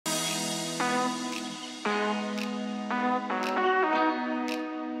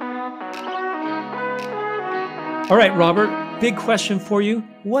All right, Robert, big question for you.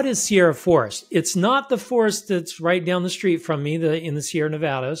 What is Sierra Forest? It's not the forest that's right down the street from me, in the Sierra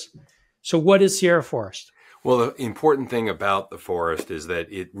Nevadas. So what is Sierra Forest? Well, the important thing about the forest is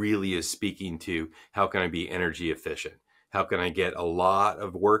that it really is speaking to how can I be energy efficient? How can I get a lot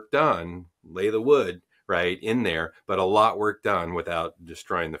of work done, lay the wood, right, in there, but a lot work done without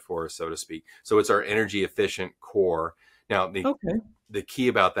destroying the forest, so to speak. So it's our energy efficient core. Now, the key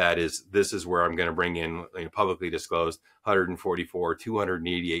about that is this is where I'm going to bring in publicly disclosed 144,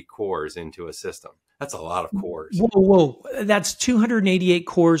 288 cores into a system. That's a lot of cores. Whoa. That's 288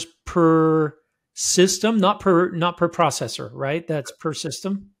 cores per system, not per processor, right? That's per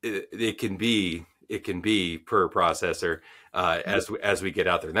system. It can be per processor as we get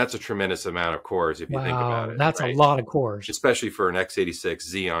out there. And that's a tremendous amount of cores if you think about it. That's right? A lot of cores. Especially for an x86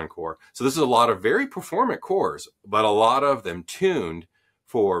 Xeon core. So this is a lot of very performant cores, but a lot of them tuned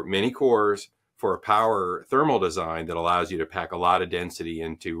for many cores for a power thermal design that allows you to pack a lot of density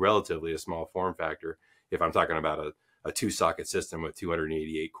into relatively a small form factor. If I'm talking about a 2-socket system with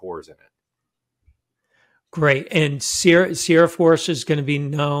 288 cores in it. Great. And Sierra Forest is going to be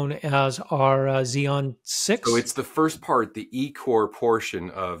known as our Xeon 6? So it's the first part, the E-core portion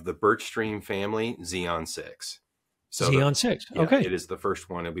of the Birch Stream family, Xeon 6. So Xeon 6, okay. It is the first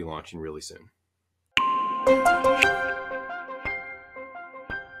one. It'll be launching really soon.